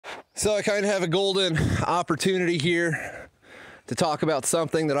So I kind of have a golden opportunity here to talk about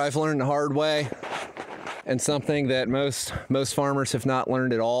something that I've learned the hard way and something that most farmers have not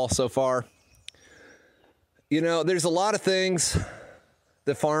learned at all so far. You know, there's a lot of things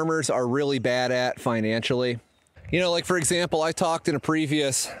that farmers are really bad at financially. You know, like for example, I talked in a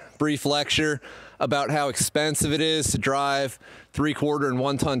previous brief lecture about how expensive it is to drive 3/4 and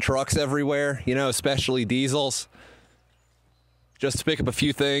 1 ton trucks everywhere, you know, especially diesels. Just to pick up a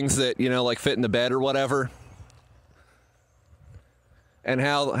few things that, you know, like fit in the bed or whatever. And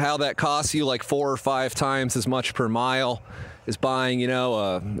how that costs you like 4 or 5 times as much per mile as buying, you know,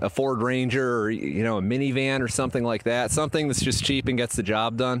 a Ford Ranger or, you know, a minivan or something like that. Something that's just cheap and gets the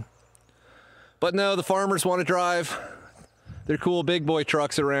job done. But no, the farmers want to drive their cool big boy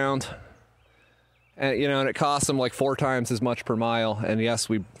trucks around. And, you know, and it costs them like 4 times as much per mile. And yes,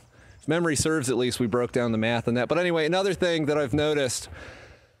 if memory serves, at least we broke down the math on that. But anyway, another thing that I've noticed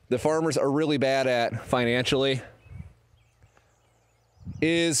the farmers are really bad at financially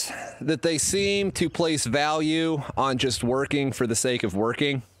is that they seem to place value on just working for the sake of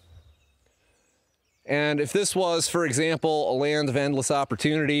working. And if this was, for example, a land of endless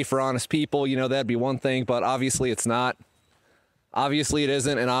opportunity for honest people, you know, that'd be one thing, but obviously it's not. Obviously it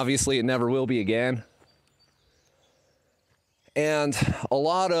isn't, and obviously it never will be again. And a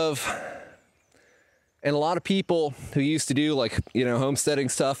lot of people who used to do like, you know, homesteading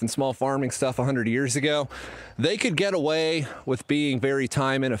stuff and small farming stuff 100 years ago, they could get away with being very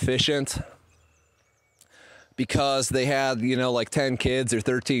time inefficient because they had, you know, like 10 kids or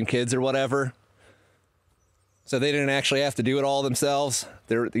 13 kids or whatever. So they didn't actually have to do it all themselves.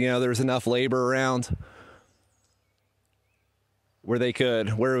 There was enough labor around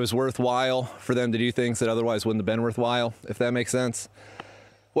where it was worthwhile for them to do things that otherwise wouldn't have been worthwhile, if that makes sense.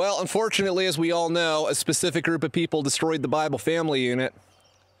 Well, unfortunately, as we all know, a specific group of people destroyed the Bible family unit.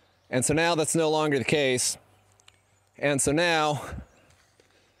 And so now that's no longer the case. And so now,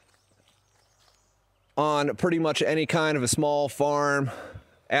 on pretty much any kind of a small farm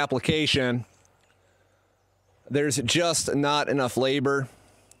application, there's just not enough labor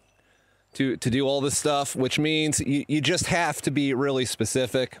to do all this stuff, which means you just have to be really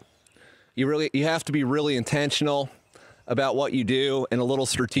specific. You have to be really intentional about what you do and a little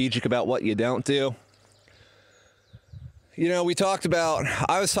strategic about what you don't do. You know,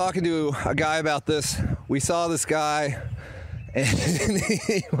 I was talking to a guy about this. We saw this guy and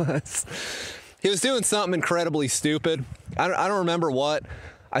he was doing something incredibly stupid. I don't remember what.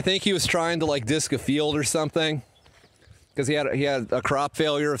 I think he was trying to like disc a field or something, because he had a crop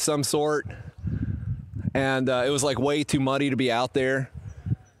failure of some sort, and it was like way too muddy to be out there.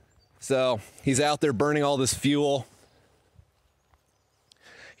 So he's out there burning all this fuel.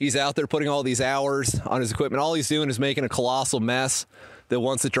 He's out there putting all these hours on his equipment. All he's doing is making a colossal mess that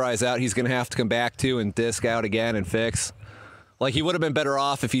once it dries out, he's going to have to come back to and disc out again and fix. Like, he would have been better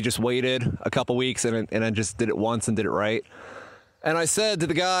off if he just waited a couple weeks and then just did it once and did it right. And I said to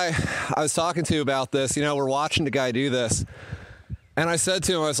the guy I was talking to about this, you know, we're watching the guy do this. And I said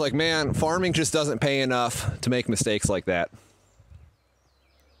to him, I was like, man, farming just doesn't pay enough to make mistakes like that.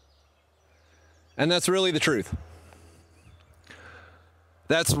 And that's really the truth.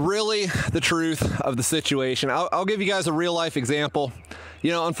 That's really the truth of the situation. I'll give you guys a real life example.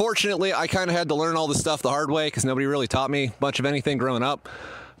 You know, unfortunately, I kind of had to learn all this stuff the hard way because nobody really taught me much of anything growing up.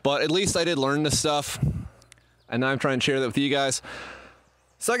 But at least I did learn this stuff. And now I'm trying to share that with you guys.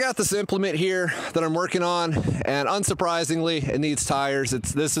 So I got this implement here that I'm working on, and unsurprisingly, it needs tires.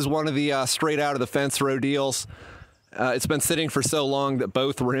 This is one of the straight out of the fence row deals. It's been sitting for so long that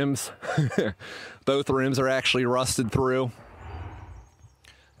both rims are actually rusted through.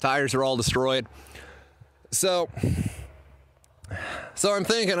 Tires are all destroyed. So I'm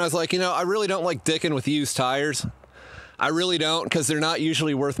thinking, I was like, you know, I really don't like dicking with used tires. I really don't, because they're not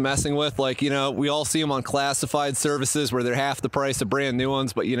usually worth messing with. Like, you know, we all see them on classified services where they're half the price of brand new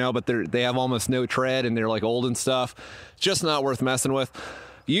ones, but, you know, they have almost no tread and they're like old and stuff. It's just not worth messing with.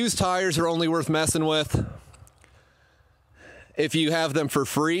 Used tires are only worth messing with if you have them for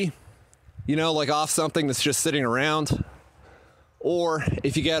free, you know, like off something that's just sitting around. Or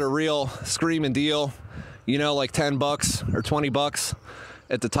if you get a real screaming deal, you know, like $10 or $20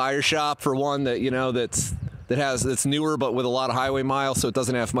 at the tire shop for one that, you know, that's newer but with a lot of highway miles, so it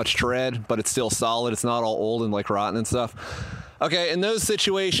doesn't have much tread, but it's still solid. It's not all old and like rotten and stuff. Okay, in those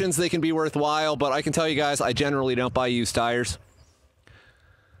situations, they can be worthwhile, but I can tell you guys, I generally don't buy used tires.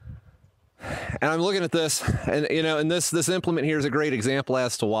 And I'm looking at this, and you know, and this implement here is a great example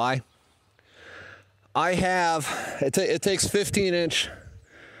as to why. I have, it takes 15-inch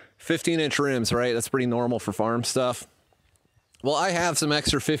rims, right? That's pretty normal for farm stuff. Well, I have some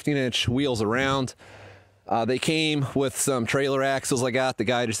extra 15-inch wheels around. They came with some trailer axles I got. The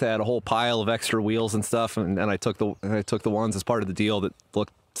guy just had a whole pile of extra wheels and stuff, and I took the ones as part of the deal that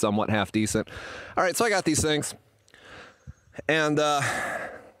looked somewhat half decent. All right, so I got these things, and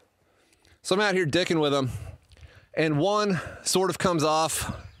so I'm out here dicking with them, and one sort of comes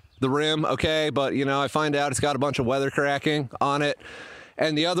off the rim, okay, but you know, I find out it's got a bunch of weather cracking on it.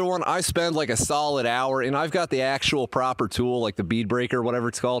 And the other one, I spend like a solid hour, and I've got the actual proper tool, like the bead breaker, whatever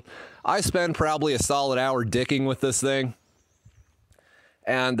it's called. I spend probably a solid hour dicking with this thing.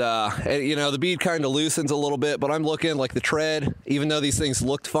 And you know, the bead kind of loosens a little bit, but I'm looking like the tread, even though these things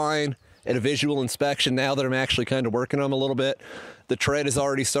looked fine at a visual inspection, now that I'm actually kind of working on them a little bit, the tread is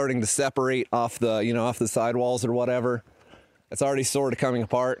already starting to separate off the, you know, off the sidewalls or whatever. It's already sort of coming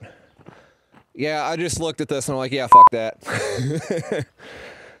apart. Yeah, I just looked at this and I'm like, yeah, fuck that.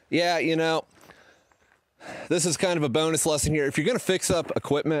 Yeah, you know, this is kind of a bonus lesson here. If you're going to fix up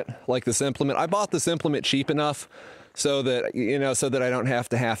equipment like this implement, I bought this implement cheap enough so that, you know, so that I don't have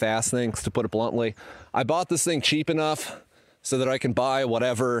to half-ass things, to put it bluntly. I bought this thing cheap enough so that I can buy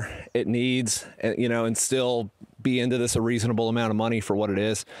whatever it needs, and, you know, and still be into this a reasonable amount of money for what it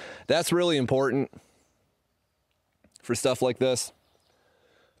is. That's really important for stuff like this.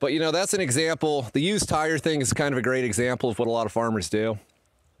 But, you know, that's an example. The used tire thing is kind of a great example of what a lot of farmers do.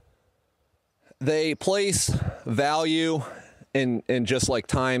 They place value in just like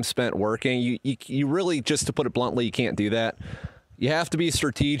time spent working. You really, just to put it bluntly, you can't do that. You have to be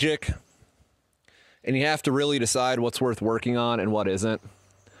strategic, and you have to really decide what's worth working on and what isn't.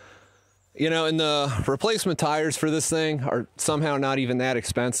 You know, and the replacement tires for this thing are somehow not even that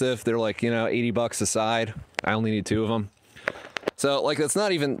expensive. They're like, you know, 80 bucks a side. I only need 2 of them. So, like, that's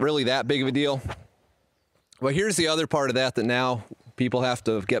not even really that big of a deal. But here's the other part of that now people have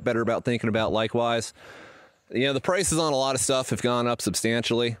to get better about thinking about likewise. You know, the prices on a lot of stuff have gone up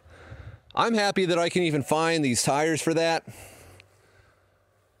substantially. I'm happy that I can even find these tires for that.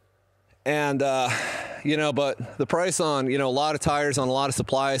 And, you know, but the price on, you know, a lot of tires on a lot of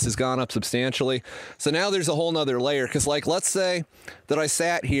supplies has gone up substantially. So now there's a whole nother layer. Because, like, let's say that I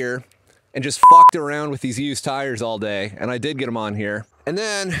sat here and just fucked around with these used tires all day, and I did get them on here. And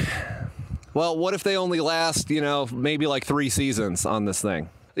then, well, what if they only last, you know, maybe like 3 seasons on this thing?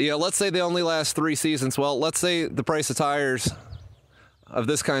 You know, let's say they only last 3 seasons. Well, let's say the price of tires, of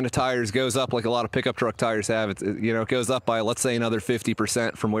this kind of tires, goes up like a lot of pickup truck tires have. You know, it goes up by, let's say, another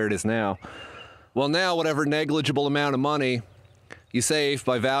 50% from where it is now. Well, now whatever negligible amount of money you save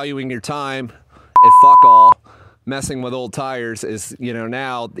by valuing your time at fuck all, messing with old tires, is, you know,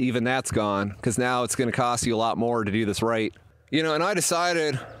 now even that's gone, because now it's going to cost you a lot more to do this right. You know, and I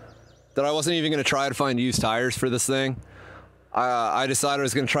decided that I wasn't even going to try to find used tires for this thing. I decided I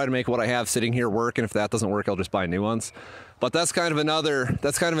was going to try to make what I have sitting here work, and if that doesn't work, I'll just buy new ones. But that's kind of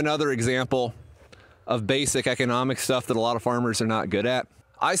another example of basic economic stuff that a lot of farmers are not good at.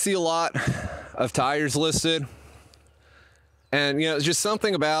 I see a lot of tires listed, and, you know, it's just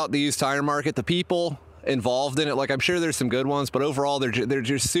something about the used tire market, the people involved in it. Like, I'm sure there's some good ones, but overall they're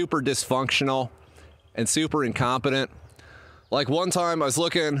just super dysfunctional and super incompetent. Like, one time I was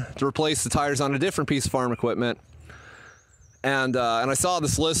looking to replace the tires on a different piece of farm equipment, and I saw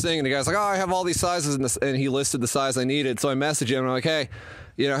this listing, and the guy's like, oh, I have all these sizes, and he listed the size I needed. So I messaged him, and I'm like, hey,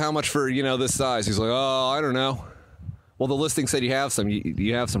 you know, how much for, you know, this size? He's like, oh, I don't know. Well, the listing said you have some.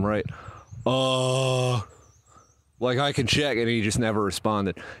 You have some, right? Like, I can check, and he just never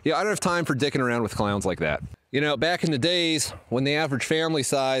responded. Yeah, I don't have time for dicking around with clowns like that. You know, back in the days when the average family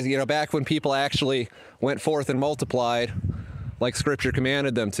size, you know, back when people actually went forth and multiplied like Scripture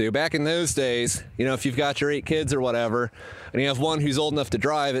commanded them to, back in those days, you know, if you've got your 8 kids or whatever, and you have one who's old enough to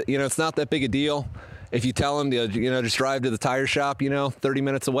drive it, you know, it's not that big a deal if you tell them to, you know, just drive to the tire shop, you know, 30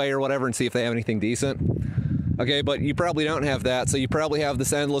 minutes away or whatever, and see if they have anything decent. Okay, but you probably don't have that, so you probably have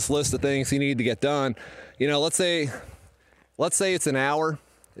this endless list of things you need to get done. You know, let's say it's an hour.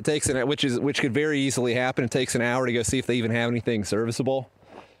 It takes which could very easily happen. It takes an hour to go see if they even have anything serviceable.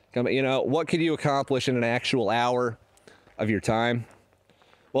 You know, what could you accomplish in an actual hour of your time?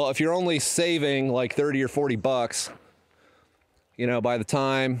 Well, if you're only saving like 30 or 40 bucks, you know, by the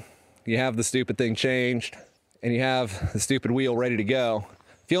time you have the stupid thing changed and you have the stupid wheel ready to go,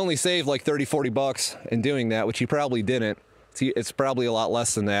 if you only save like 30, 40 bucks in doing that, which you probably didn't, it's probably a lot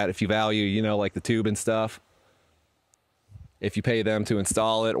less than that if you value, you know, like the tube and stuff. If you pay them to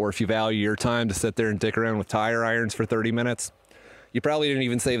install it, or if you value your time to sit there and dick around with tire irons for 30 minutes, you probably didn't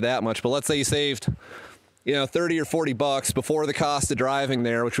even save that much. But let's say you saved, you know, 30 or 40 bucks before the cost of driving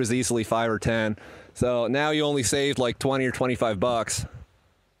there, which was easily 5 or 10. So now you only saved like 20 or 25 bucks.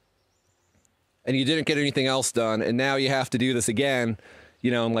 and you didn't get anything else done, and now you have to do this again,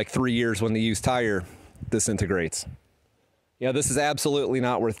 you know, in like 3 years when the used tire disintegrates. You know, this is absolutely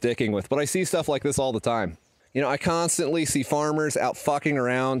not worth dicking with, but I see stuff like this all the time. You know, I constantly see farmers out fucking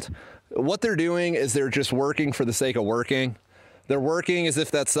around. What they're doing is they're just working for the sake of working. They're working as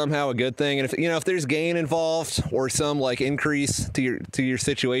if that's somehow a good thing. And if, you know, if there's gain involved or some like increase to your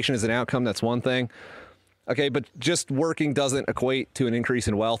situation as an outcome, that's one thing. Okay, but just working doesn't equate to an increase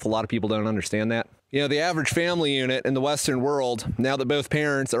in wealth. A lot of people don't understand that. You know, the average family unit in the Western world, now that both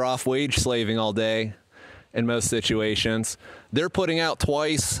parents are off wage slaving all day in most situations, they're putting out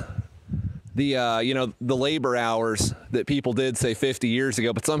twice the, you know, the labor hours that people did, say, 50 years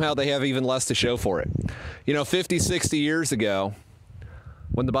ago, but somehow they have even less to show for it. You know, 50, 60 years ago,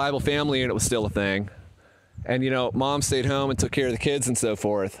 when the Bible family unit was still a thing, and, you know, mom stayed home and took care of the kids and so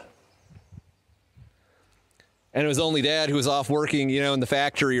forth, and it was only dad who was off working, you know, in the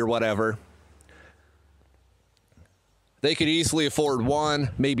factory or whatever, they could easily afford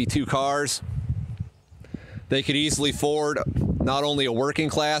 1, maybe 2 cars. They could easily afford not only a working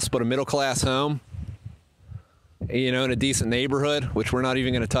class, but a middle class home, you know, in a decent neighborhood, which we're not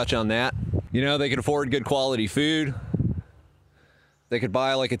even going to touch on that. You know, they could afford good quality food. They could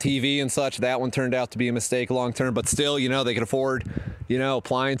buy like a TV and such. That one turned out to be a mistake long term, but still, you know, they could afford, you know,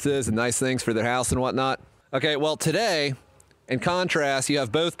 appliances and nice things for their house and whatnot. Okay, well, today, in contrast, you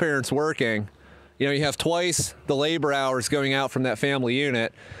have both parents working. You know, you have twice the labor hours going out from that family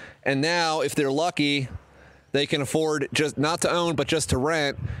unit. And now, if they're lucky, they can afford just not to own, but just to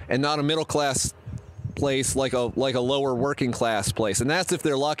rent, and not a middle class place like a lower working class place. And that's if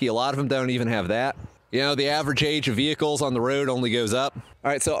they're lucky. A lot of them don't even have that. You know, the average age of vehicles on the road only goes up.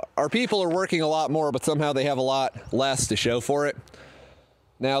 All right, so our people are working a lot more, but somehow they have a lot less to show for it.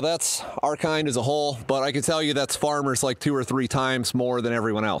 Now, that's our kind as a whole, but I can tell you that's farmers like 2 or 3 times more than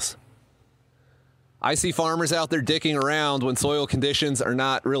everyone else. I see farmers out there dicking around when soil conditions are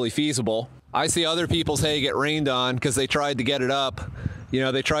not really feasible. I see other people's hay get rained on because they tried to get it up. You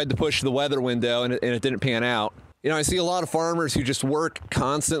know, they tried to push the weather window and it didn't pan out. You know, I see a lot of farmers who just work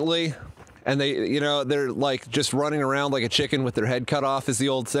constantly, and they, you know, they're like just running around like a chicken with their head cut off, is the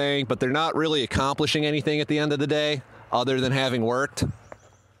old saying, but they're not really accomplishing anything at the end of the day other than having worked.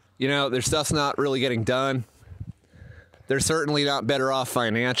 You know, their stuff's not really getting done. They're certainly not better off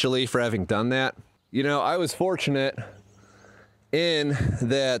financially for having done that. You know, I was fortunate in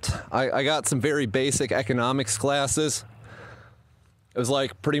that I got some very basic economics classes. It was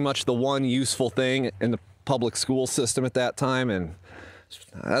like pretty much the one useful thing in the public school system at that time, and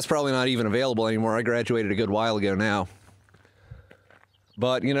that's probably not even available anymore. I graduated a good while ago now.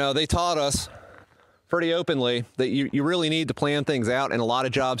 But, you know, they taught us pretty openly that you really need to plan things out, and a lot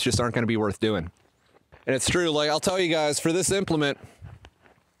of jobs just aren't going to be worth doing. And it's true. Like, I'll tell you guys, for this implement,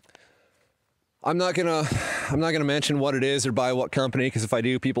 I'm not gonna mention what it is or by what company, because if I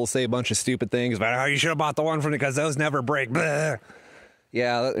do, people say a bunch of stupid things about, oh, you should have bought the one from it because those never break. Blah.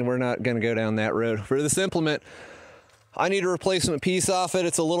 Yeah, we're not gonna go down that road. For this implement, I need a replacement piece off it.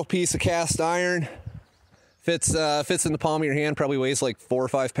 It's a little piece of cast iron. Fits in the palm of your hand. Probably weighs like 4 or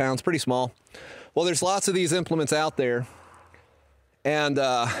 5 pounds. Pretty small. Well, there's lots of these implements out there, and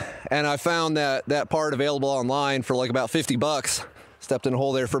I found that part available online for like about 50 bucks. Stepped in a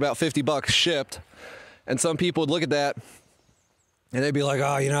hole there for about 50 bucks shipped. And some people would look at that and they'd be like,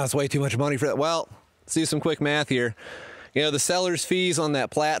 oh, you know, it's way too much money for that. Well, let's do some quick math here. You know, the seller's fees on that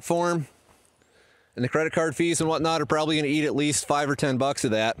platform and the credit card fees and whatnot are probably going to eat at least 5 or 10 bucks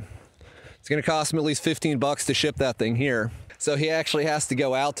of that. It's going to cost him at least 15 bucks to ship that thing here. So he actually has to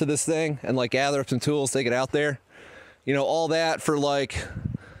go out to this thing and like gather up some tools, take it out there. You know, all that for like,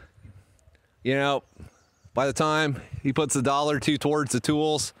 you know, by the time he puts $1 or $2 towards the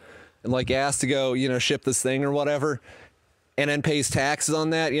tools and like gas to go, you know, ship this thing or whatever, and then pays taxes on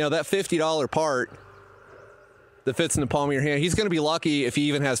that, you know, that $50 part that fits in the palm of your hand, he's going to be lucky if he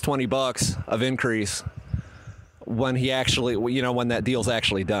even has 20 bucks of increase when he actually, you know, when that deal's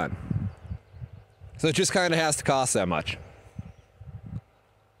actually done. So it just kind of has to cost that much.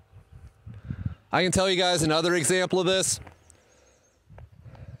 I can tell you guys another example of this.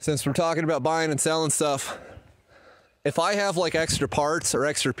 Since we're talking about buying and selling stuff, if I have like extra parts or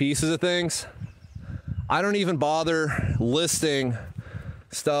extra pieces of things, I don't even bother listing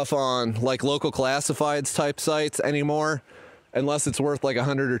stuff on like local classifieds type sites anymore unless it's worth like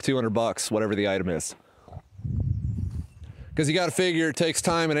 100 or 200 bucks, whatever the item is. Because you got to figure it takes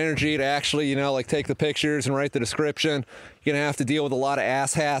time and energy to actually, you know, like take the pictures and write the description. You're going to have to deal with a lot of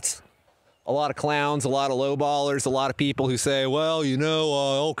asshats, a lot of clowns, a lot of lowballers, a lot of people who say, well, you know,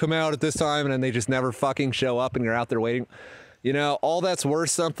 I'll come out at this time, and then they just never fucking show up and you're out there waiting. You know, all that's worth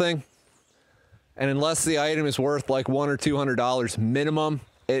something. And unless the item is worth like $100 or $200 minimum,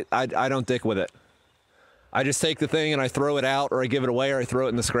 I don't dick with it. I just take the thing and I throw it out, or I give it away, or I throw it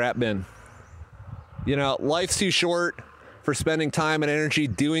in the scrap bin. You know, life's too short for spending time and energy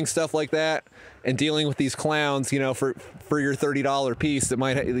doing stuff like that and dealing with these clowns, you know, for your $30 piece that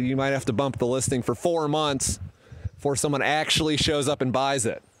you might have to bump the listing for 4 months before someone actually shows up and buys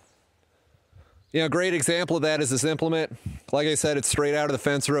it. You know, a great example of that is this implement. Like I said, it's straight out of the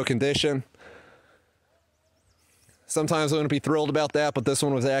fence row condition. Sometimes I wouldn't be thrilled about that, but this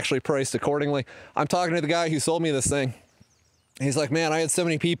one was actually priced accordingly. I'm talking to the guy who sold me this thing. He's like, man, I had so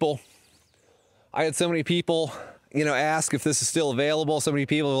many people, you know, ask if this is still available. So many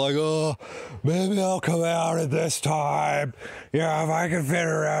people are like, oh, maybe I'll come out at this time. Yeah, if I can fit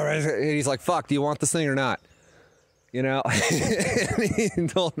around. And he's like, fuck, do you want this thing or not? You know, and he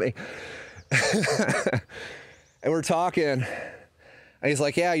told me. And we're talking, and he's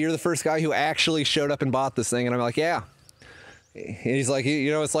like, yeah, you're the first guy who actually showed up and bought this thing. And I'm like, yeah. And he's like,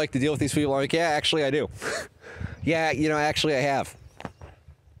 you know what it's like to deal with these people? I'm like, yeah, actually I do. Yeah, you know, actually I have.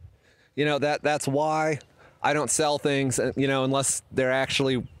 You know, that's why I don't sell things, you know, unless they're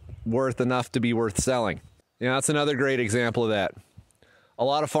actually worth enough to be worth selling. You know, that's another great example of that. A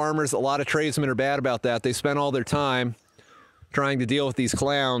lot of farmers, a lot of tradesmen are bad about that. They spend all their time trying to deal with these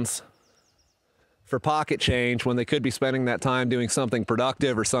clowns for pocket change when they could be spending that time doing something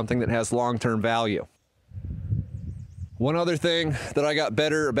productive or something that has long-term value. One other thing that I got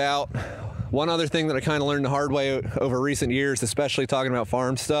better about, one other thing that I kind of learned the hard way over recent years, especially talking about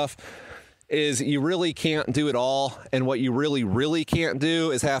farm stuff, is you really can't do it all. And what you really can't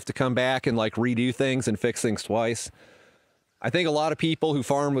do is have to come back and like redo things and fix things twice. I think a lot of people who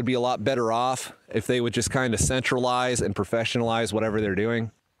farm would be a lot better off if they would just kind of centralize and professionalize whatever they're doing.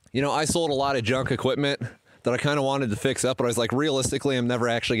 You know, I sold a lot of junk equipment that I kind of wanted to fix up, but I was like, realistically, I'm never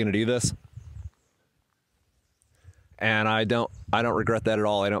actually going to do this. And I don't regret that at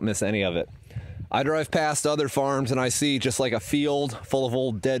all. I don't miss any of it. I drive past other farms and I see just like a field full of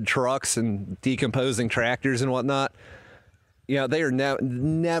old dead trucks and decomposing tractors and whatnot. You know, they are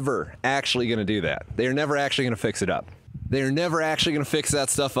never actually going to do that. They are never actually going to fix it up. They are never actually going to fix that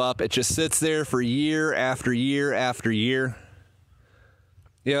stuff up. It just sits there for year after year after year.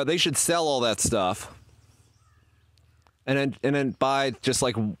 You know, they should sell all that stuff and then buy just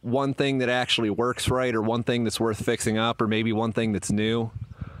like one thing that actually works right, or one thing that's worth fixing up, or maybe one thing that's new.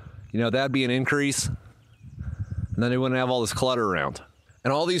 You know, that'd be an increase. And then they wouldn't have all this clutter around.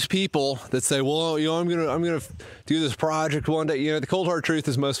 And all these people that say, well, you know, I'm gonna do this project one day. You know, the cold hard truth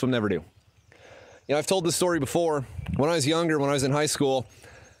is most of them never do. You know, I've told this story before. When I was younger, when I was in high school,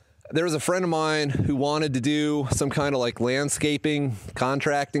 there was a friend of mine who wanted to do some kind of like landscaping,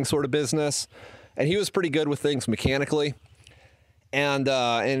 contracting sort of business. And he was pretty good with things mechanically. And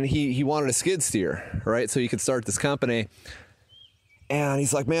he wanted a skid steer, right? So he could start this company. And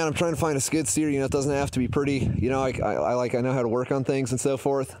he's like, man, I'm trying to find a skid steer. You know, it doesn't have to be pretty. You know, I know how to work on things and so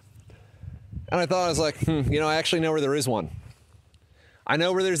forth. And I thought, I was like, you know, I actually know where there is one. I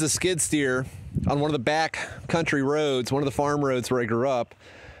know where there's a skid steer on one of the back country roads, one of the farm roads where I grew up.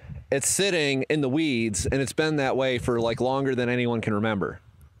 It's sitting in the weeds, and it's been that way for like longer than anyone can remember.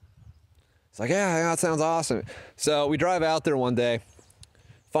 It's like, yeah, that sounds awesome. So we drive out there one day,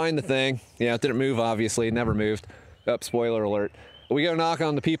 find the thing. Yeah, it didn't move, obviously. It never moved. Oh, spoiler alert. We go knock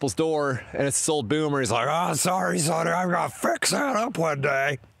on the people's door, and it's this old boomer. He's like, oh, sorry, son, I'm going to fix that up one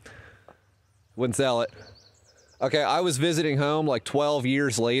day. Wouldn't sell it. Okay, I was visiting home like 12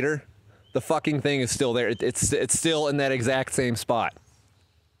 years later. The fucking thing is still there. It's still in that exact same spot.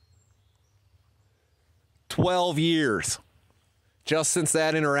 12 years. Just since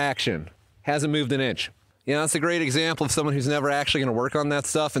that interaction. Hasn't moved an inch. You know, that's a great example of someone who's never actually going to work on that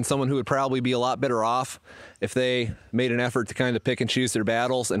stuff, and someone who would probably be a lot better off if they made an effort to kind of pick and choose their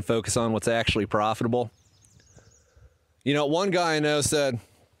battles and focus on what's actually profitable. You know, one guy I know said,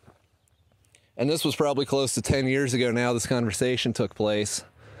 and this was probably close to 10 years ago now this conversation took place,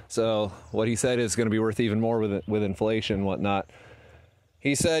 so what he said is going to be worth even more with inflation and whatnot.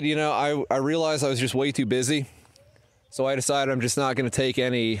 He said, you know, I realized I was just way too busy, so I decided I'm just not going to take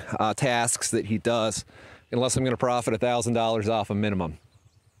any tasks that he does unless I'm going to profit $1,000 off a minimum.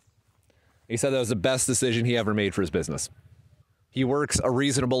 He said that was the best decision he ever made for his business. He works a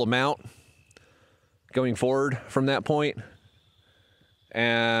reasonable amount going forward from that point,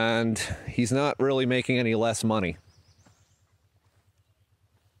 and he's not really making any less money.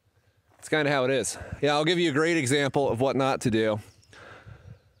 It's kind of how it is. Yeah, I'll give you a great example of what not to do.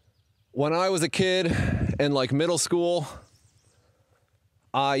 When I was a kid in like middle school,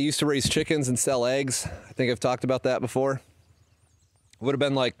 I used to raise chickens and sell eggs. I think I've talked about that before. would have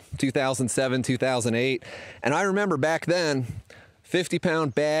been like 2007, 2008. And I remember back then,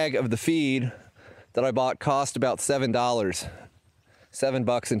 50-pound bag of the feed that I bought cost about $7,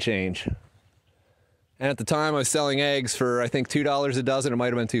 $7 and change. And at the time I was selling eggs for, I think, $2 a dozen. It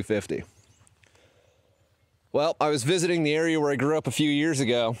might have been $2.50. Well, I was visiting the area where I grew up a few years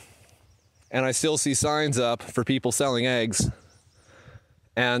ago, and I still see signs up for people selling eggs.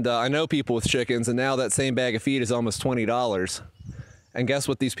 And I know people with chickens, and now that same bag of feed is almost $20. And guess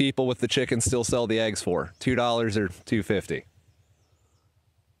what these people with the chickens still sell the eggs for? $2 or $2.50.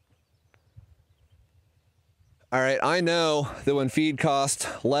 All right, I know that when feed cost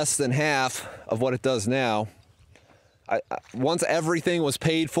less than half of what it does now, once everything was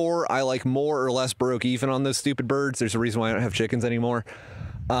paid for, I like more or less broke even on those stupid birds. There's a reason why I don't have chickens anymore.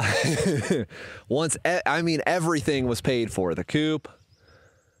 I mean, everything was paid for. The coop,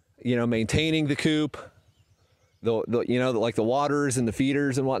 you know, maintaining the coop, you know, like the waters and the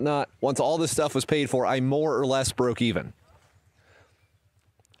feeders and whatnot. Once all this stuff was paid for, I more or less broke even.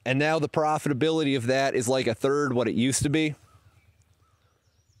 And now the profitability of that is like a third what it used to be.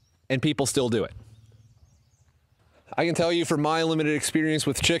 And people still do it. I can tell you from my limited experience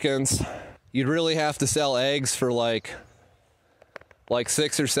with chickens, you'd really have to sell eggs for like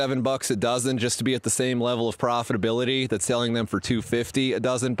 $6 or $7 a dozen just to be at the same level of profitability that selling them for $2.50 a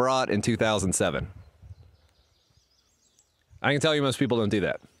dozen brought in 2007. I can tell you most people don't do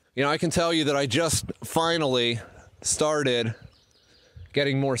that. You know, I can tell you that I just finally started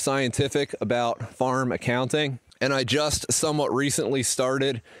getting more scientific about farm accounting, and I just somewhat recently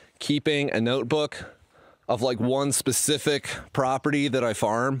started keeping a notebook of like one specific property that I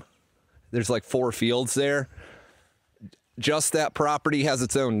farm. There's like 4 fields there. Just that property has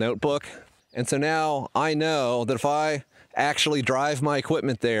its own notebook. And so now I know that if I actually drive my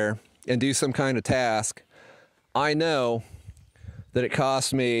equipment there and do some kind of task, I know that it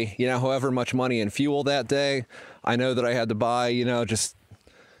cost me, you know, however much money in fuel that day. I know that I had to buy, you know, just,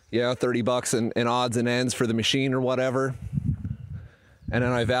 you know, $30 in odds and ends for the machine or whatever. And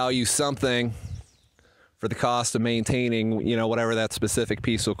then I value something for the cost of maintaining, you know, whatever that specific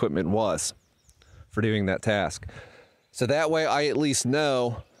piece of equipment was for doing that task. So that way I at least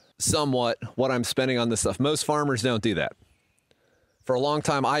know somewhat what I'm spending on this stuff. Most farmers don't do that. For a long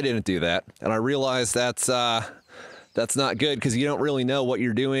time, I didn't do that. And I realized that's not good, because you don't really know what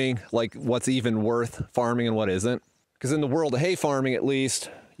you're doing, like what's even worth farming and what isn't. Because in the world of hay farming, at least,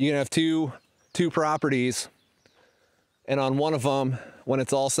 you can have two properties, and on one of them, when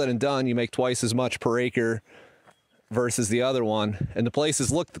it's all said and done, you make twice as much per acre versus the other one. And the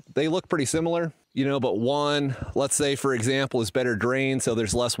places look pretty similar, you know, but one, let's say for example, is better drained, so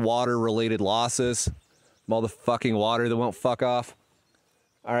there's less water related losses from all the fucking water that won't fuck off.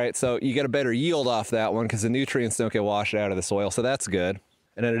 All right, so you get a better yield off that one because the nutrients don't get washed out of the soil, so that's good.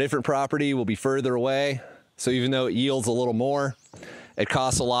 And then a different property will be further away, so even though it yields a little more, it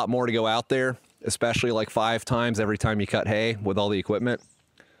costs a lot more to go out there, especially like 5 times every time you cut hay with all the equipment.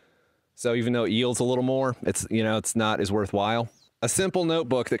 So even though it yields a little more, it's, you know, it's not as worthwhile. A simple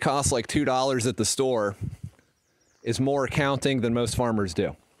notebook that costs like $2 at the store is more accounting than most farmers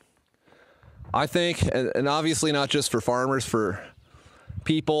do. I think, and obviously not just for farmers, for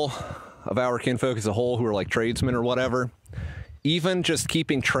people of our kinfolk as a whole who are like tradesmen or whatever, even just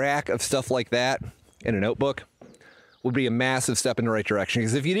keeping track of stuff like that in a notebook would be a massive step in the right direction.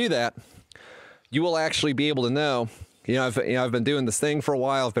 Because if you do that, you will actually be able to know, I've been doing this thing for a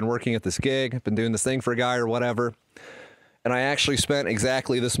while. I've been working at this gig. I've been doing this thing for a guy or whatever. And I actually spent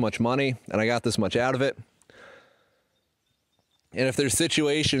exactly this much money and I got this much out of it. And if there's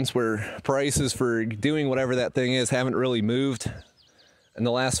situations where prices for doing whatever that thing is haven't really moved in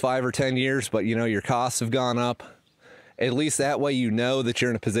the last 5 or 10 years, but you know, your costs have gone up, at least that way you know that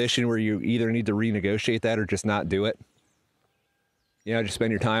you're in a position where you either need to renegotiate that or just not do it. You know, just spend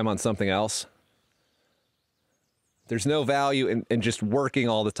your time on something else. There's no value in just working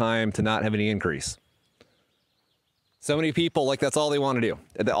all the time to not have any increase. So many people, like, that's all they want to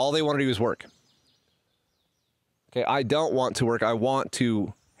do. All they want to do is work. Okay, I don't want to work. I want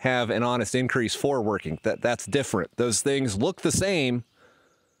to have an honest increase for working. That's different. Those things look the same,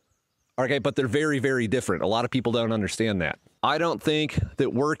 okay, but they're very, very different. A lot of people don't understand that. I don't think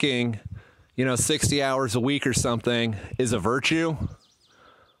that working, 60 hours a week or something is a virtue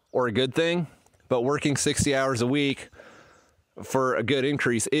or a good thing, but working 60 hours a week for a good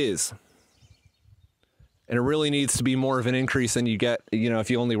increase is. And it really needs to be more of an increase than you get, if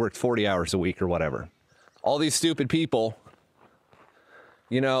you only worked 40 hours a week or whatever. All these stupid people,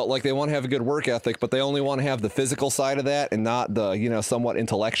 like, they want to have a good work ethic, but they only want to have the physical side of that and not the, somewhat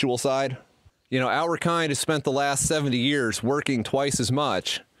intellectual side. You know, our kind has spent the last 70 years working twice as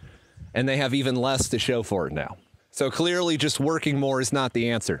much, and they have even less to show for it now. So clearly just working more is not the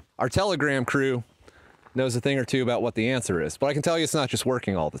answer. Our Telegram crew knows a thing or two about what the answer is, but I can tell you it's not just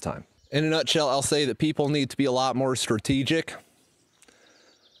working all the time. In a nutshell, I'll say that people need to be a lot more strategic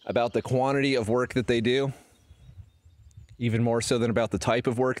about the quantity of work that they do, even more so than about the type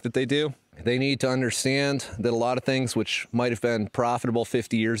of work that they do. They need to understand that a lot of things which might have been profitable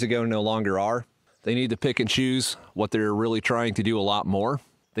 50 years ago no longer are. They need to pick and choose what they're really trying to do a lot more.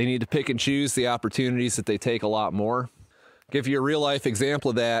 They need to pick and choose the opportunities that they take a lot more. Give you a real life example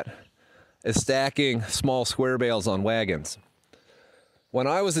of that is stacking small square bales on wagons. When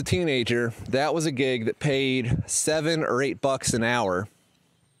I was a teenager, that was a gig that paid $7 or $8 an hour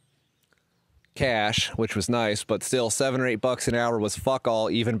cash, which was nice, but still $7 or $8 an hour was fuck all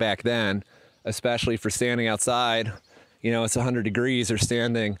even back then, especially for standing outside. You know, it's 100 degrees, or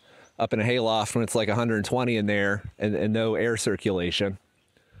standing up in a hayloft when it's like 120 in there and no air circulation.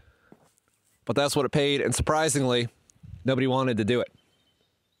 But that's what it paid, and surprisingly, nobody wanted to do it.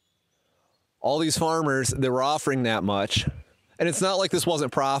 All these farmers that were offering that much, and it's not like this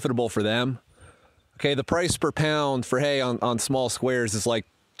wasn't profitable for them. Okay, the price per pound for hay on small squares is like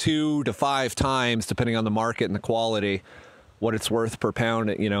 2 to 5 times, depending on the market and the quality, what it's worth per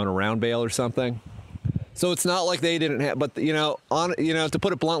pound, you know, in a round bale or something. So it's not like they didn't have, but to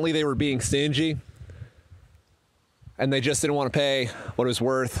put it bluntly, they were being stingy, and they just didn't want to pay what it was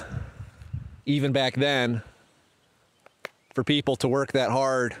worth, even back then, for people to work that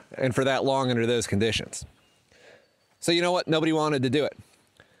hard and for that long under those conditions. So you know what? Nobody wanted to do it.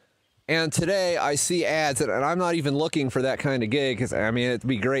 And today I see ads, and I'm not even looking for that kind of gig, because I mean, it'd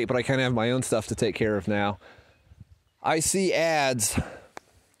be great, but I kind of have my own stuff to take care of now. I see ads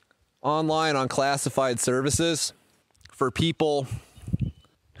online on classified services for people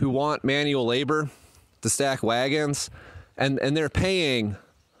who want manual labor to stack wagons, and they're paying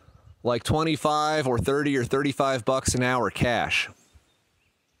like 25 or 30 or 35 bucks an hour cash.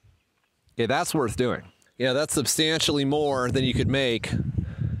 Okay, that's worth doing. Yeah, that's substantially more than you could make,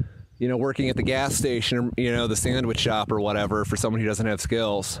 you know, working at the gas station, or, you know, the sandwich shop or whatever, for someone who doesn't have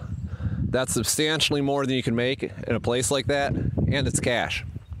skills. That's substantially more than you can make in a place like that, and it's cash.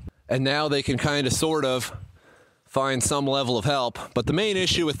 And now they can kind of sort of find some level of help. But the main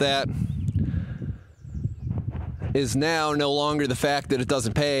issue with that is now no longer the fact that it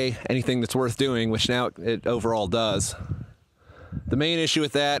doesn't pay anything that's worth doing, which now it overall does. The main issue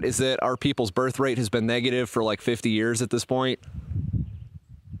with that is that our people's birth rate has been negative for like 50 years at this point,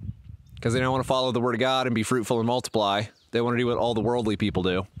 because they don't want to follow the word of God and be fruitful and multiply. They want to do what all the worldly people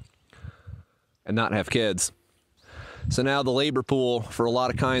do and not have kids. So now the labor pool for a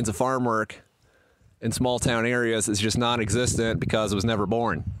lot of kinds of farm work in small town areas is just non-existent because it was never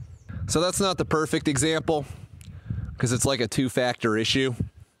born. So that's not the perfect example, because it's like a two-factor issue.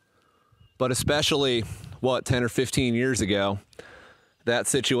 But especially, 10 or 15 years ago, that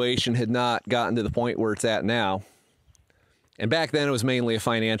situation had not gotten to the point where it's at now. And back then it was mainly a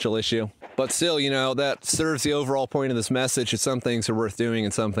financial issue. But still, you know, that serves the overall point of this message, that some things are worth doing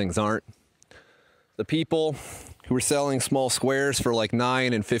and some things aren't. The people who were selling small squares for like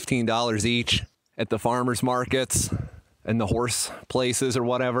 $9 and $15 each at the farmers markets and the horse places or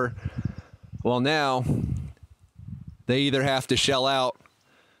whatever, well, now they either have to shell out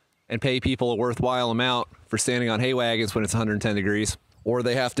and pay people a worthwhile amount for standing on hay wagons when it's 110 degrees, or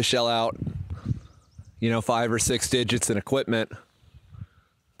they have to shell out, you know, 5 or 6 digits in equipment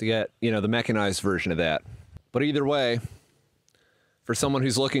to get, you know, the mechanized version of that. But either way, for someone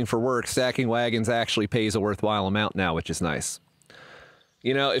who's looking for work, stacking wagons actually pays a worthwhile amount now, which is nice.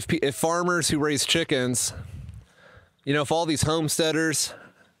 You know, if farmers who raise chickens, you know, if all these homesteaders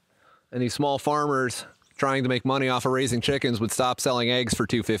and these small farmers trying to make money off of raising chickens would stop selling eggs for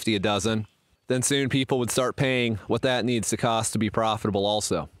 $2.50 a dozen, then soon people would start paying what that needs to cost to be profitable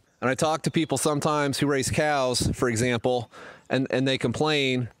also. And I talk to people sometimes who raise cows, for example, and they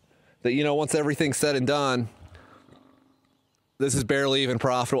complain that, you know, once everything's said and done, this is barely even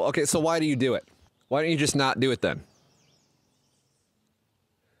profitable. Okay, so why do you do it? Why don't you just not do it then?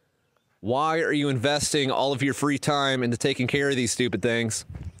 Why are you investing all of your free time into taking care of these stupid things?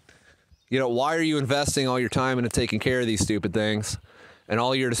 You know, why are you investing all your time into taking care of these stupid things and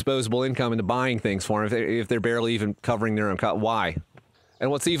all your disposable income into buying things for them if they're barely even covering their own cost? Why? And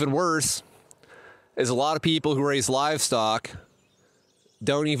what's even worse is a lot of people who raise livestock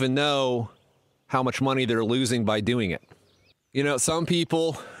don't even know how much money they're losing by doing it. You know, some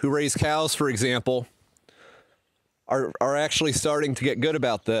people who raise cows, for example, are actually starting to get good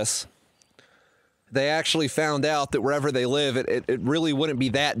about this. They actually found out that wherever they live, it really wouldn't be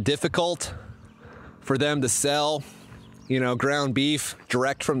that difficult for them to sell, you know, ground beef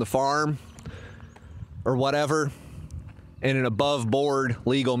direct from the farm or whatever in an above board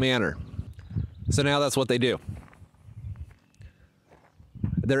legal manner. So now that's what they do.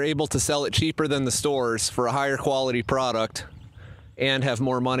 They're able to sell it cheaper than the stores for a higher quality product and have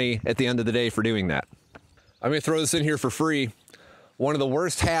more money at the end of the day for doing that. I'm going to throw this in here for free. One of the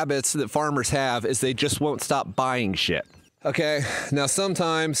worst habits that farmers have is they just won't stop buying shit. Okay, now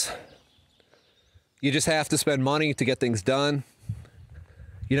sometimes you just have to spend money to get things done.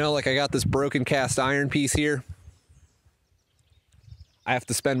 You know, like I got this broken cast iron piece here. I have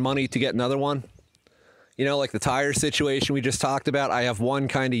to spend money to get another one. You know, like the tire situation we just talked about, I have one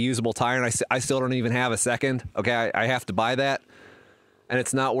kind of usable tire and I still don't even have a second. Okay, I have to buy that. And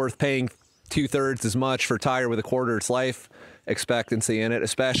it's not worth paying 2/3 as much for a tire with a quarter its life expectancy in it,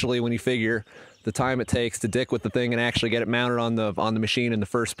 especially when you figure the time it takes to dick with the thing and actually get it mounted on the machine in the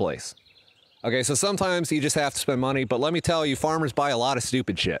first place. Okay, so sometimes you just have to spend money, but let me tell you, farmers buy a lot of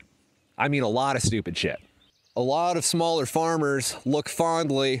stupid shit. I mean, a lot of stupid shit. A lot of smaller farmers look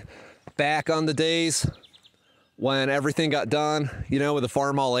fondly back on the days when everything got done, you know, with a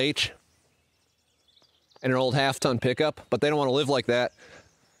Farm All H and an old half-ton pickup, but they don't want to live like that.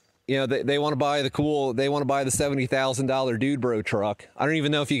 You know, they want to buy they want to buy the $70,000 Dude Bro truck. I don't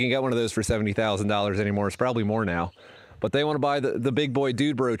even know if you can get one of those for $70,000 anymore. It's probably more now. But they want to buy the big boy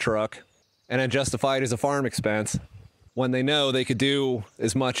Dude Bro truck and then justify it as a farm expense when they know they could do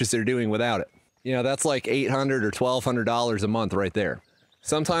as much as they're doing without it. You know, that's like $800 or $1,200 a month right there.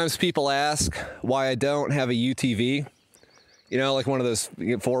 Sometimes people ask why I don't have a UTV, you know, like one of those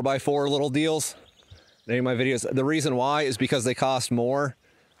 4x4 little deals in any of my videos. The reason why is because they cost more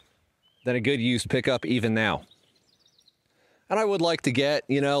than a good used pickup even now. And I would like to get,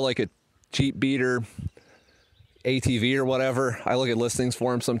 you know, like a cheap beater ATV or whatever. I look at listings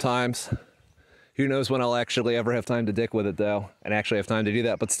for them sometimes. Who knows when I'll actually ever have time to dick with it though, and actually have time to do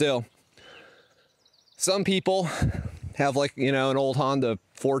that. But still, some people have, like, you know, an old Honda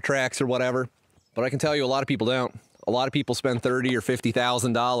 4Trax or whatever, but I can tell you a lot of people don't. A lot of people spend $30,000 or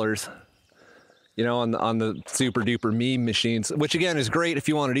 $50,000, you know, on the super duper meme machines, which again is great if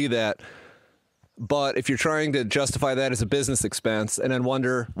you want to do that. But if you're trying to justify that as a business expense and then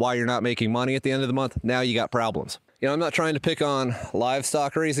wonder why you're not making money at the end of the month, now you got problems. You know, I'm not trying to pick on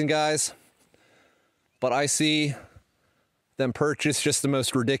livestock raising guys, but I see them purchase just the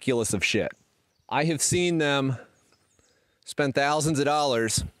most ridiculous of shit. I have seen them spend thousands of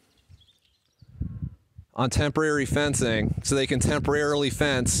dollars on temporary fencing so they can temporarily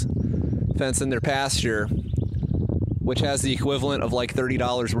fence in their pasture, which has the equivalent of like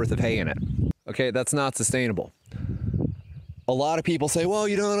 $30 worth of hay in it. Okay, that's not sustainable. A lot of people say, well,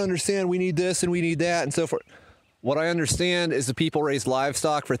 you don't understand, we need this and we need that and so forth. What I understand is the people raised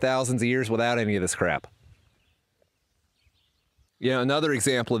livestock for thousands of years without any of this crap. You know, another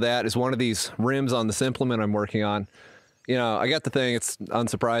example of that is one of these rims on this implement I'm working on. You know, I got the thing, it's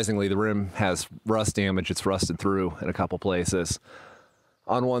unsurprisingly, the rim has rust damage. It's rusted through in a couple places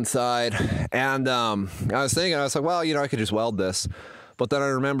on one side. And I was like, well, you know, I could just weld this. But then I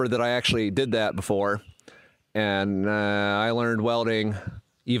remembered that I actually did that before. And I learned welding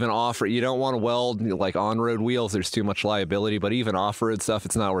even off-road. You don't want to weld like on-road wheels. There's too much liability. But even off-road stuff,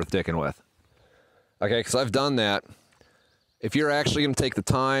 it's not worth dicking with. Okay, because I've done that. If you're actually going to take the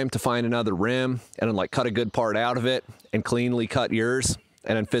time to find another rim and then like cut a good part out of it and cleanly cut yours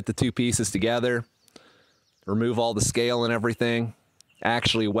and then fit the two pieces together, remove all the scale and everything,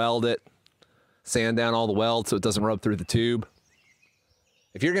 actually weld it, sand down all the weld so it doesn't rub through the tube.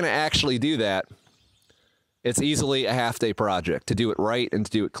 If you're going to actually do that, it's easily a half-day project to do it right and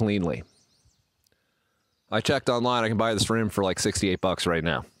to do it cleanly. I checked online, I can buy this rim for like 68 bucks right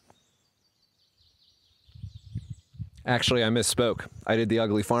now. Actually, I misspoke. I did the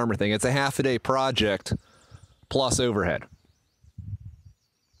Ugly Farmer thing. It's a half-a-day project plus overhead.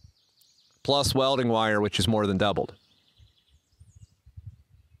 Plus welding wire, which is more than doubled.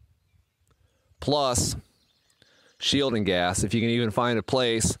 Plus shielding gas, if you can even find a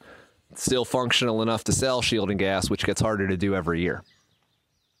place still functional enough to sell shielding gas, which gets harder to do every year.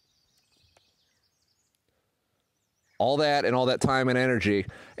 All that and all that time and energy.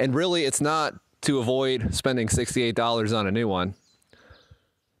 And really, it's not to avoid spending $68 on a new one,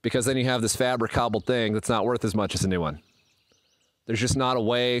 because then you have this fabric cobbled thing that's not worth as much as a new one. There's just not a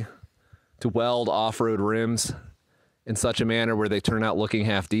way to weld off-road rims in such a manner where they turn out looking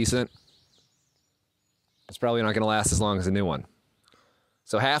half decent. It's probably not going to last as long as a new one.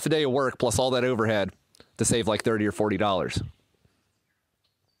 So half a day of work plus all that overhead to save like $30 or $40.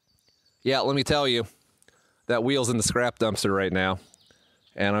 Yeah, let me tell you, that wheel's in the scrap dumpster right now.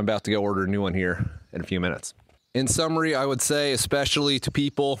 And I'm about to go order a new one here in a few minutes. In summary, I would say, especially to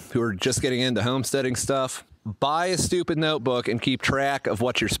people who are just getting into homesteading stuff, buy a stupid notebook and keep track of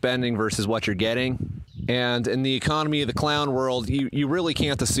what you're spending versus what you're getting. And in the economy of the clown world, you really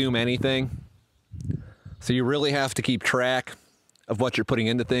can't assume anything. So you really have to keep track of what you're putting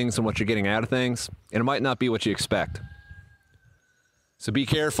into things and what you're getting out of things. And it might not be what you expect. So be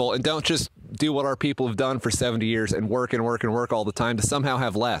careful and don't just do what our people have done for 70 years and work and work and work all the time to somehow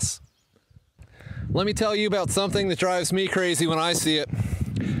have less. Let me tell you about something that drives me crazy when I see it.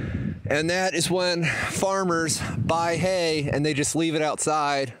 And that is when farmers buy hay and they just leave it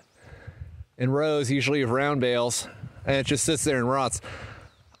outside in rows, usually of round bales, and it just sits there and rots.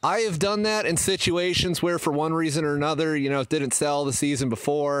 I have done that in situations where for one reason or another, it didn't sell the season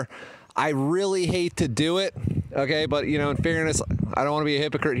before. I really hate to do it, okay? But, in fairness, I don't want to be a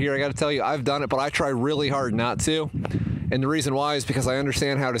hypocrite here. I got to tell you, I've done it, but I try really hard not to. And the reason why is because I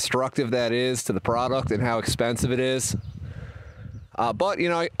understand how destructive that is to the product and how expensive it is. But,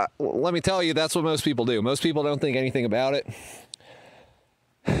 let me tell you, that's what most people do. Most people don't think anything about it.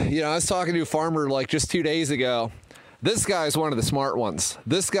 I was talking to a farmer like just 2 days ago. This guy's one of the smart ones.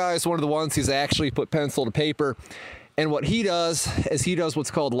 This guy's one of the ones who's actually put pencil to paper. And what he does is he does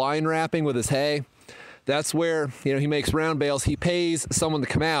what's called line wrapping with his hay. That's where, he makes round bales. He pays someone to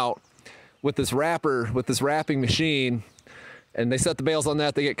come out with this wrapper, with this wrapping machine, and they set the bales on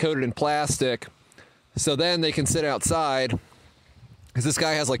that. They get coated in plastic. So then they can sit outside, because this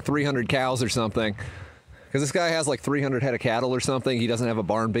guy has like 300 cows or something. Because this guy has like 300 head of cattle or something. He doesn't have a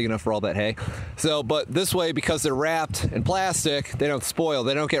barn big enough for all that hay. So, but this way, because they're wrapped in plastic, they don't spoil.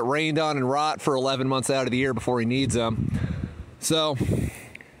 They don't get rained on and rot for 11 months out of the year before he needs them. So,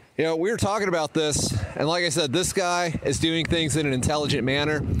 we were talking about this, and like I said, this guy is doing things in an intelligent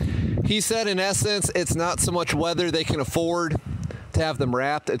manner. He said, in essence, it's not so much whether they can afford to have them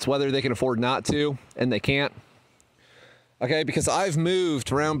wrapped, it's whether they can afford not to, and they can't. Okay, because I've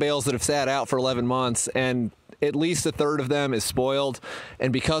moved round bales that have sat out for 11 months, and at least a third of them is spoiled.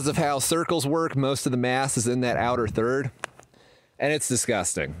 And because of how circles work, most of the mass is in that outer third. And it's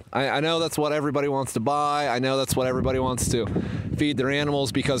disgusting. I know that's what everybody wants to buy. I know that's what everybody wants to feed their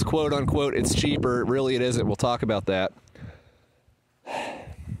animals because, quote unquote, it's cheaper. Really, it isn't. We'll talk about that.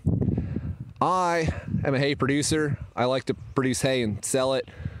 I am a hay producer. I like to produce hay and sell it.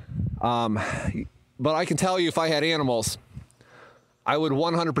 But I can tell you, if I had animals, I would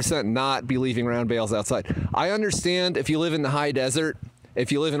 100% not be leaving round bales outside. I understand if you live in the high desert,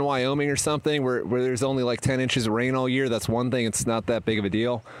 if you live in Wyoming or something where there's only like 10 inches of rain all year, that's one thing. It's not that big of a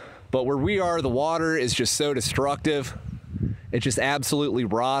deal. But where we are, the water is just so destructive. It just absolutely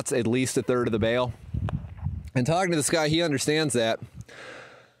rots at least a third of the bale. And talking to this guy, he understands that.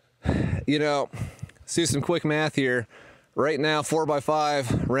 Let's do some quick math here. Right now,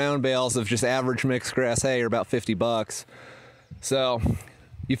 4x5 round bales of just average mixed grass hay are about $50. So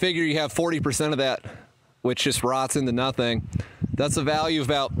you figure you have 40% of that, which just rots into nothing. That's a value of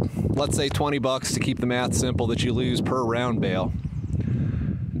about, let's say, $20 to keep the math simple that you lose per round bale.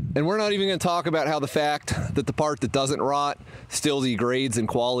 And we're not even going to talk about how the fact that the part that doesn't rot still degrades in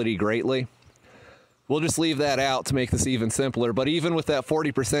quality greatly. We'll just leave that out to make this even simpler. But even with that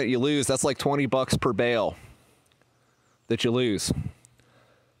 40% you lose, that's like $20 per bale that you lose.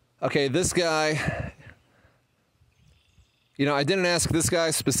 Okay, this guy, I didn't ask this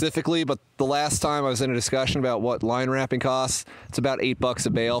guy specifically, but the last time I was in a discussion about what line wrapping costs, it's about $8 a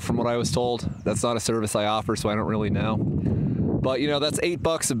bale from what I was told. That's not a service I offer, so I don't really know. But, that's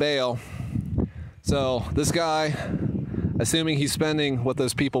 $8 a bale. So this guy, assuming he's spending what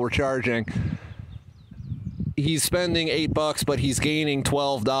those people were charging, he's spending $8, but he's gaining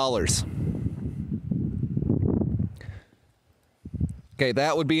 $12. Okay,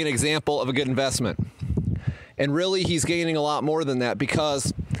 that would be an example of a good investment. And really, he's gaining a lot more than that,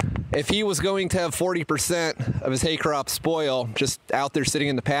 because if he was going to have 40% of his hay crop spoil just out there sitting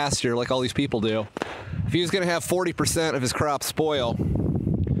in the pasture like all these people do, if he was going to have 40% of his crop spoil,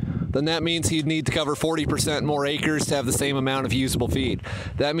 then that means he'd need to cover 40% more acres to have the same amount of usable feed.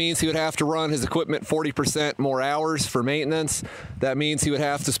 That means he would have to run his equipment 40% more hours for maintenance. That means he would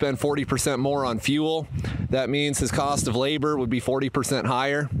have to spend 40% more on fuel. That means his cost of labor would be 40%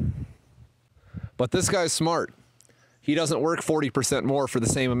 higher. But this guy's smart. He doesn't work 40% more for the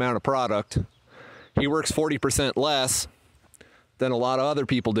same amount of product. He works 40% less than a lot of other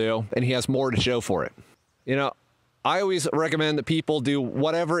people do, and he has more to show for it. I always recommend that people do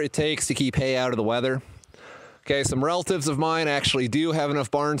whatever it takes to keep hay out of the weather. Okay, some relatives of mine actually do have enough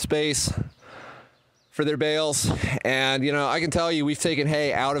barn space for their bales. And, you know, I can tell you we've taken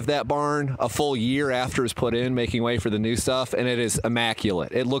hay out of that barn a full year after it was put in, making way for the new stuff, and it is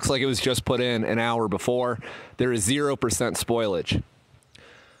immaculate. It looks like it was just put in an hour before. There is 0% spoilage.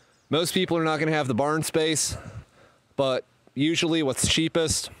 Most people are not going to have the barn space, but usually what's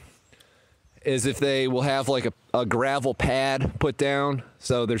cheapest is if they will have like a gravel pad put down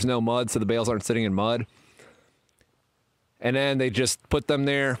so there's no mud, so the bales aren't sitting in mud. And then they just put them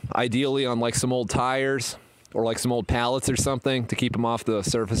there, ideally on like some old tires or like some old pallets or something to keep them off the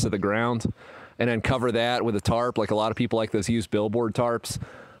surface of the ground. And then cover that with a tarp, like a lot of people like those used billboard tarps.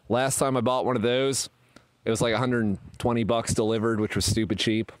 Last time I bought one of those, it was like 120 bucks delivered, which was stupid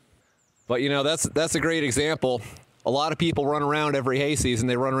cheap. But you know, that's a great example. A lot of people run around every hay season.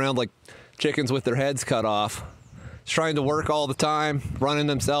 They run around like chickens with their heads cut off, just trying to work all the time, running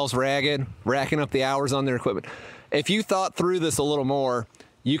themselves ragged, racking up the hours on their equipment. If you thought through this a little more,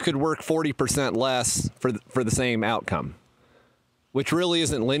 you could work 40% less for the same outcome, which really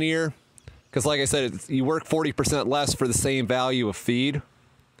isn't linear, because like I said, you work 40% less for the same value of feed,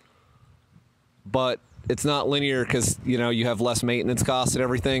 but it's not linear because, you know, you have less maintenance costs and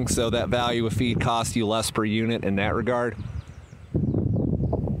everything, so that value of feed costs you less per unit in that regard.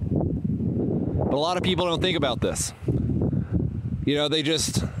 But a lot of people don't think about this. You know, they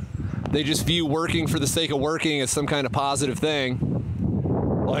just view working for the sake of working as some kind of positive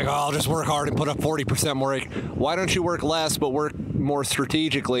thing. Like, oh, I'll just work hard and put up 40% more. Why don't you work less but work more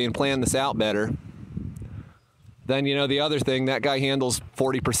strategically and plan this out better? Then, you know, the other thing, that guy handles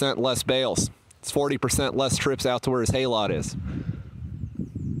 40% less bales. It's 40% less trips out to where his hay lot is.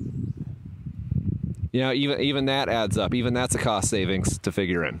 You know, even that adds up. Even that's a cost savings to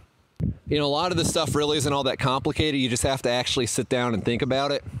figure in. You know, a lot of this stuff really isn't all that complicated. You just have to actually sit down and think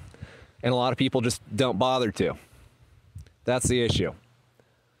about it. And a lot of people just don't bother to. That's the issue.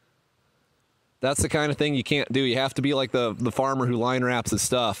 That's the kind of thing you can't do. You have to be like the farmer who line wraps his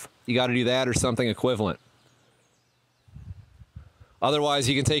stuff. You got to do that or something equivalent. Otherwise,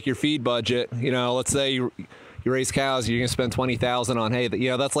 you can take your feed budget. You know, let's say you raise cows, you're going to spend $20,000 on hay.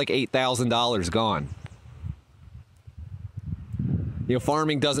 You know, that's like $8,000 gone. You know,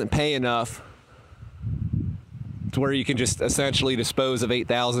 farming doesn't pay enough to where you can just essentially dispose of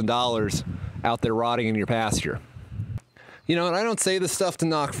 $8,000 out there rotting in your pasture. You know, and I don't say this stuff to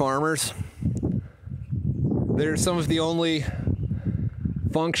knock farmers. They're some of the only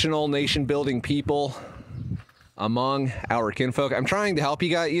functional nation-building people among our kinfolk. I'm trying to help you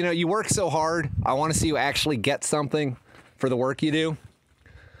guys. You know, you work so hard. I want to see you actually get something for the work you do.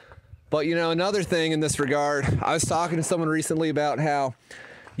 But, you know, another thing in this regard, I was talking to someone recently about how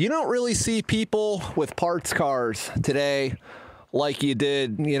you don't really see people with parts cars today like you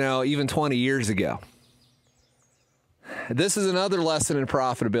did, you know, even 20 years ago. This is another lesson in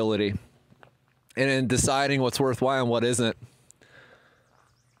profitability and in deciding what's worthwhile and what isn't.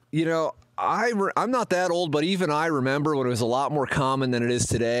 You know, I'm not that old, but even I remember when it was a lot more common than it is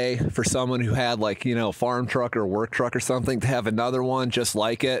today for someone who had, like, you know, a farm truck or a work truck or something to have another one just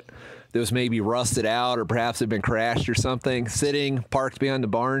like it that was maybe rusted out or perhaps had been crashed or something, sitting parked behind the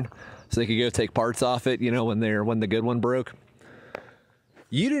barn so they could go take parts off it, you know, when the good one broke.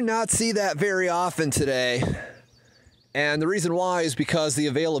 You do not see that very often today. And the reason why is because the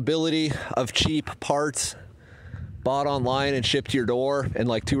availability of cheap parts bought online and shipped to your door in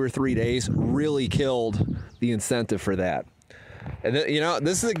like 2 or 3 days really killed the incentive for that. And you know,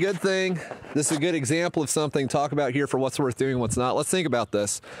 this is a good thing. This is a good example of something to talk about here for what's worth doing and what's not. Let's think about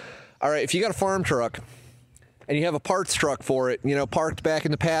this. All right, if you got a farm truck and you have a parts truck for it, you know, parked back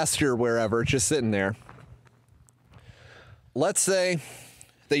in the pasture, wherever, it's just sitting there. Let's say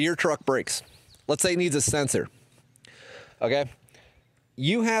that your truck breaks. Let's say it needs a sensor. Okay?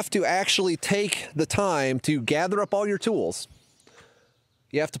 You have to actually take the time to gather up all your tools.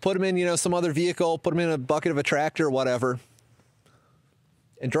 You have to put them in, you know, some other vehicle, put them in a bucket of a tractor or whatever,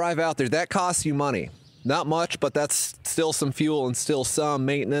 and drive out there. That costs you money. Not much, but that's still some fuel and still some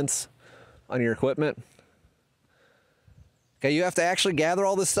maintenance on your equipment. Okay, you have to actually gather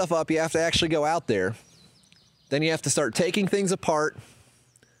all this stuff up. You have to actually go out there. Then you have to start taking things apart,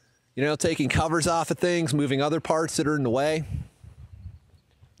 you know, taking covers off of things, moving other parts that are in the way.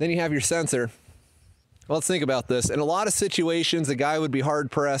 Then you have your sensor. Well, let's think about this. In a lot of situations, a guy would be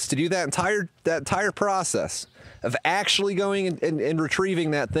hard-pressed to do that entire process of actually going and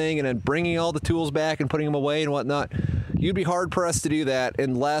retrieving that thing and then bringing all the tools back and putting them away and whatnot. You'd be hard-pressed to do that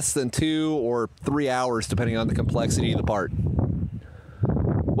in less than 2 or 3 hours, depending on the complexity of the part.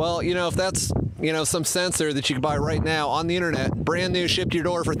 Well, you know, if that's, you know, some sensor that you can buy right now on the internet, brand new, shipped to your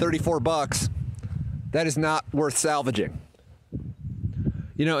door for 34 bucks, that is not worth salvaging.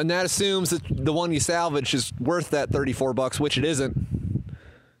 You know, and that assumes that the one you salvage is worth that 34 bucks, which it isn't.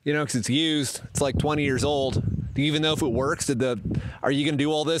 You know, because it's used. It's like 20 years old. Do you even know if it works? Are you going to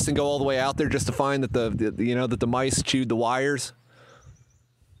do all this and go all the way out there just to find that that the mice chewed the wires,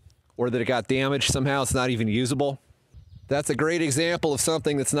 or that it got damaged somehow? It's not even usable. That's a great example of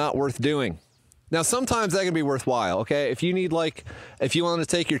something that's not worth doing. Now, sometimes that can be worthwhile. Okay, if you need if you want to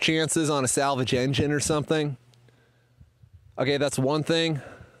take your chances on a salvage engine or something. Okay, that's one thing,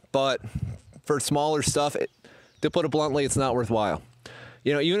 but for smaller stuff, to put it bluntly, it's not worthwhile.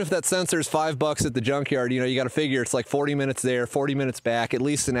 You know, even if that sensor is $5 at the junkyard, you know, you got to figure it's like 40 minutes there, 40 minutes back, at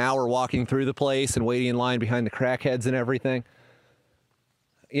least an hour walking through the place and waiting in line behind the crackheads and everything.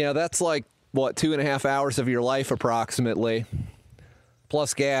 You know, that's like, what, 2.5 hours of your life approximately,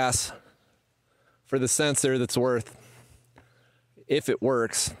 plus gas for the sensor that's worth, if it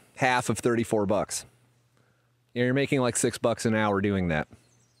works, half of 34 bucks. You know, you're making like $6 an hour doing that.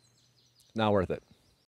 Not worth it.